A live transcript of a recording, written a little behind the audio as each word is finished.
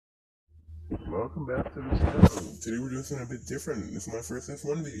Welcome back to the channel. Today we're doing something a bit different. This is my first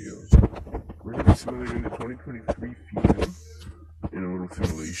F1 video. We're going to be simulating the 2023 season in a little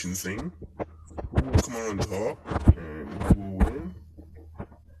simulation thing. Who will come out on top and who will win?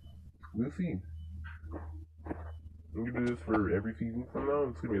 We'll see. I'm going to do this for every season from now.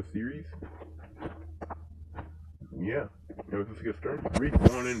 It's going to be a series. Yeah. Now let's get started. Race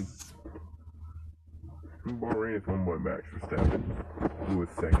 1 in Bahrain is won by Max Verstappen. Lewis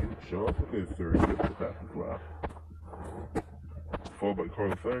second. Charles Leclerc third. Gets the fastest lap. Followed by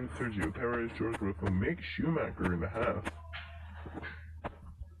Carlos Sainz, Sergio Perez, George Russell, Mick Schumacher in the half.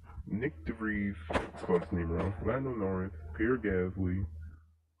 Nick DeVries, spelled his name wrong. Lando Norris, Pierre Gasly,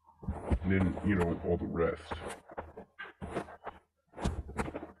 and then, all the rest.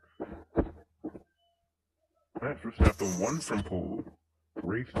 Max Verstappen won from pole.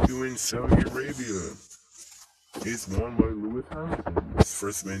 Race 2 in Saudi Arabia is won by Lewis Hamilton. His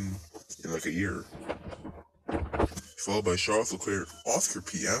first win in like a year. Followed by Charles Leclerc, Oscar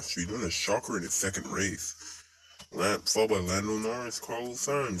Piastri doing a shocker in his second race. Followed by Lando Norris, Carlos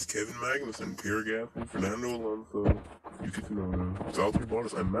Sainz, Kevin Magnussen, Pierre Gasly, Fernando Alonso, Yuki Tsunoda, Valtteri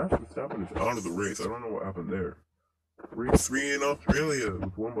Bottas, and Max Verstappen is out of the race. I don't know what happened there. Race 3 in Australia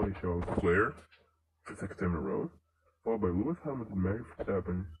was won by Charles Leclerc for the second time in a row. Followed by Lewis Hamilton, Max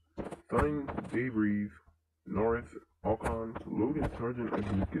Verstappen, Sainz, DeVries, Norris, Ocon, Logan Sargent, and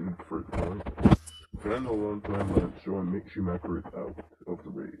he's getting the first point. Fernando Alonso and Lance Stroll and Mick Schumacher is out of the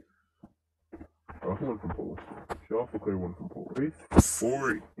race. Who won from pole? Charles Leclerc won from pole. Race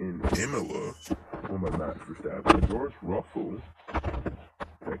 4 in Imola, won by Max Verstappen. George Russell,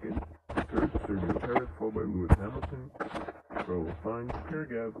 second. Third, Sergio Perez, followed by Lewis Hamilton. Carlos Sainz, Pierre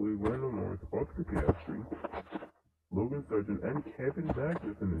Gasly, Lando Norris, Oscar Piastri, Logan Sargent, and Kevin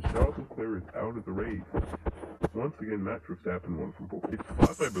Magnussen, and Charles Leclerc is out of the race. Once again, Max Verstappen won from pole. Race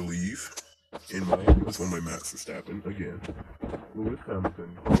 5, I believe. In Miami was won by Max Verstappen again. Lewis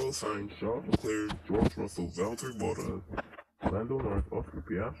Hamilton, Carlos Sainz, Charles Leclerc, George Russell, Valtteri Bottas, Lando Norris, Oscar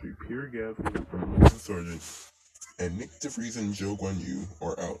Piastri, Pierre Gasly, and Logan Sargent, and Nick DeVries and Zhou Guanyu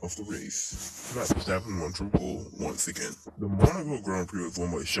are out of the race. Max Verstappen won from pole once again. The Monaco Grand Prix was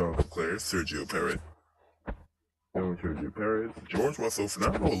won by Charles Leclerc, Sergio Perez, Sergio Perez, George Russell,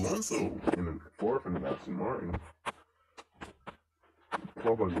 Fernando Alonso in the fourth in Aston Martin.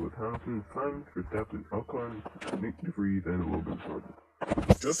 Followed by Lewis Hamilton, Sainz, Verstappen, Ocon, Nick DeVries, and Logan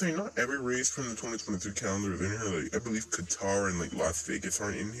Sargent. Just saying, not every race from the 2023 calendar is in here. Like, I believe Qatar and Las Vegas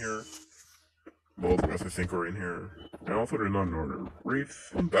aren't in here. All the rest I think are in here. And also they're not in order.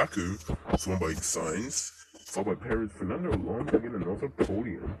 Race in Baku was won by Sainz, followed by Perez, Fernando Alonso again, and also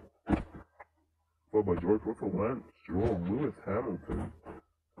podium. Followed by George Russell, Lance Stroll, Lewis Hamilton.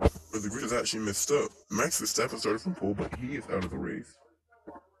 But the grid is actually messed up. Max Verstappen started from pole, but he is out of the race.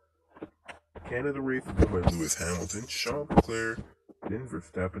 Canada race is won by Lewis Hamilton, Charles Leclerc, then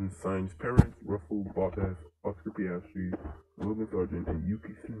Verstappen, Sainz, Perez, Russell, Bottas, Oscar Piastri, Logan Sargent, and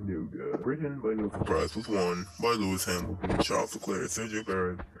Yuki Tsunoda. Britain, by no surprise, was won by Lewis Hamilton, Charles Leclerc, Sergio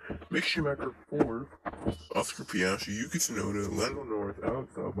Perez, Mick Schumacher fourth, Oscar Piastri, Yuki Tsunoda, Lando Norris,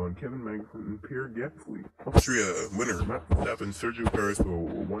 Alex Albon, Kevin Magnussen, and Pierre Gasly. Austria winner, Max Verstappen, Sergio Perez for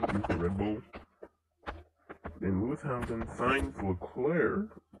 1-2 for Red Bull. Then Lewis Hamilton, Sainz, Leclerc,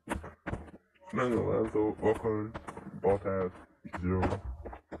 Fernando Alonso, Ocon, Bottas, Zhou,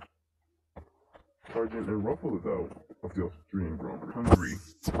 Sargent, and Russell is out of the Austrian Grand Prix.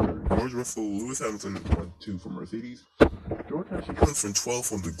 Hungary. George Russell, Lewis Hamilton, 1-2 for Mercedes. George actually comes from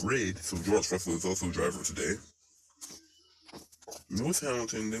 12th on the grid, so George Russell is also a driver today. Lewis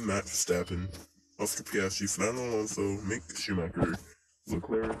Hamilton, then Max Verstappen, Oscar Piastri, Fernando Alonso, Mick Schumacher,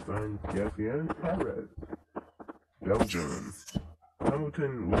 Leclerc, Sainz, Gasly, and Perez. Belgium.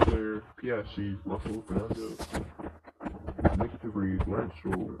 Hamilton, Leclerc, Piastri, Russell, Fernando, Nick DeVries, Lance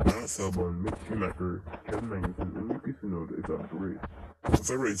Stroll, Alex Albon, Mick Schumacher, Kevin Magnussen, and Yuki Tsunoda is out of the race.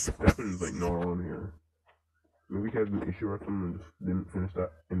 So race Verstappen is not on here. Maybe he had an issue or something and just didn't finish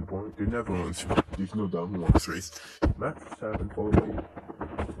that in the point. There's never wants. There's no doubt who won this race. Max Verstappen followed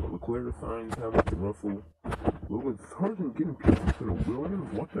by Leclerc, Sainz, Hamilton, Russell, Logan Sargent getting pieces to the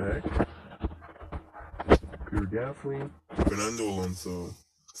Williams. What the heck? Pierre Gasly, Fernando Alonso,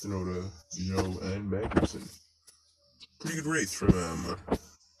 Tsunoda, Zhou, and Magnussen. Pretty good race from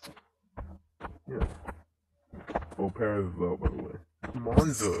yeah. Oh, Perez is out, by the way.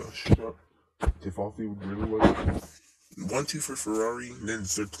 Monza. Tifosi really was 1-2 for Ferrari, then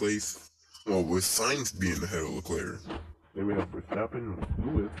third place. Well, with Sainz being ahead of Leclerc. Then we have Verstappen,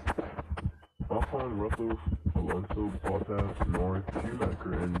 Lewis, Ocon, Russell, Alonso, Bottas, Norris,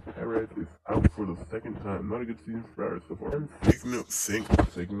 Schumacher, and Perez is out for the second time. Not a good season for Paris so far. And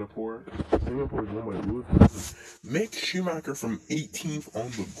Singapore is won by Lewis Hamilton. Mick Schumacher from 18th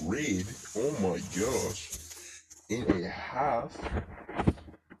on the grid. Oh my gosh. In a half.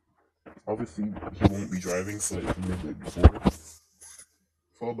 Obviously, he won't be driving, so it's midway before.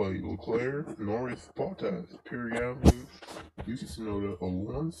 Followed by Leclerc, Norris, Bottas, Pierre Gasly, Yuki Tsunoda,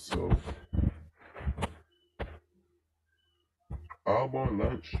 Alonso, Albon,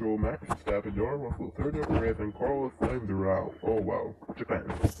 Lance Stroll, Max Verstappen, George Russell, Sergio Perez, and Carlos Sainz are out. Oh wow, Japan.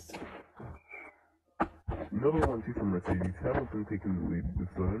 Another 1-2 from Mercedes, Hamilton taking the lead this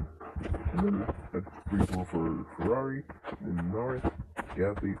time. And then that's 3-4 for Ferrari, then Norris,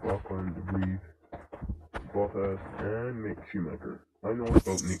 Gasly, Ocon, De Vries, Bottas, and Mick Schumacher. I know I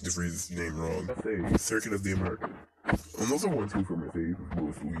spelled Nick De Vries' name wrong. That's a Circuit of the Americas. Another 1-2 for Mercedes with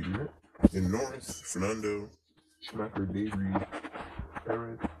Lewis leading it. Then Norris, Fernando, Schumacher, De Vries,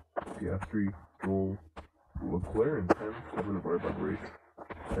 Perez, Piastri, Stroll, Leclerc, and 10th, having a very bad race.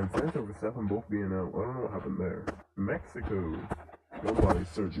 And Sainz and Verstappen both being out. I don't know what happened there. Mexico, won by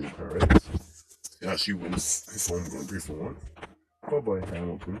Sergio Perez. Yeah, she wins his home Grand Prix for once. Followed by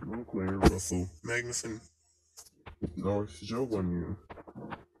Hamilton, Leclerc, Russell, Magnussen, Norris, Zhou Guanyu,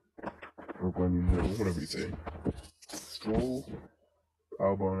 or Guanyu Zhou, whatever you say. Stroll,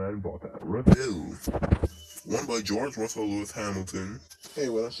 Albon, and Bottas. Red Bull, won by George Russell, Lewis Hamilton. Hey,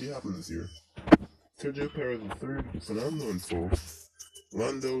 what actually happened this year? Sergio Perez in third, Fernando in fourth.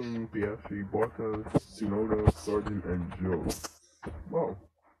 Lando and Piastri, Bottas, Tsunoda, Sargent, and Zhou. Wow.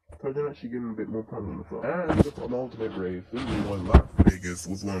 Sargent actually getting a bit more points on the side. And the penultimate race, this is one Las Vegas,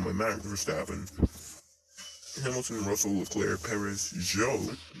 was won by Max Verstappen. Hamilton, Russell, Leclerc, Perez, Zhou,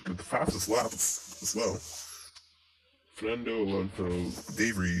 with the fastest laps as well. Fernando, Alonso,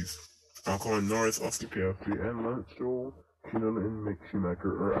 De Vries, Ocon, Norris, Oscar Piastri, and Lance Stroll, Tsunoda, and Mick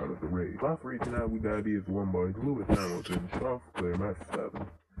Schumacher are out of the race. Last race in Abu Dhabi is won by Lewis Hamilton, Charles Leclerc, Max Verstappen,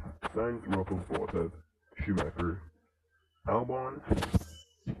 Sainz, Russell, Bottas, Schumacher, Albon,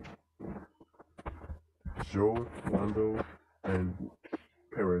 Zhou, Lando, and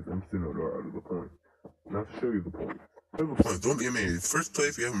Perez and Tsunoda are out of the point. Now to show you the points. Don't be amazed. First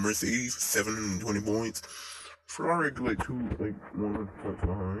place we have Mercedes, 720 points. Ferrari like 100 points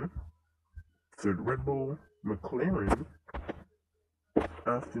behind. Third, Red Bull, McLaren,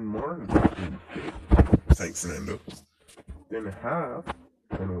 Aston Martin, thanks Fernando. Then a half,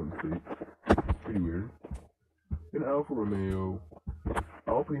 I know in state, pretty weird. Then Alfa Romeo,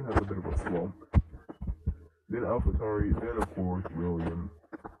 Alpine has a bit of a slump. Then AlphaTauri, then of course Williams.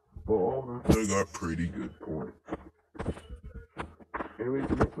 But all of them still got pretty good points. Anyways,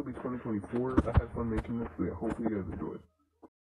 the next will be 2024. I had fun making this, so yeah, hopefully you guys enjoyed.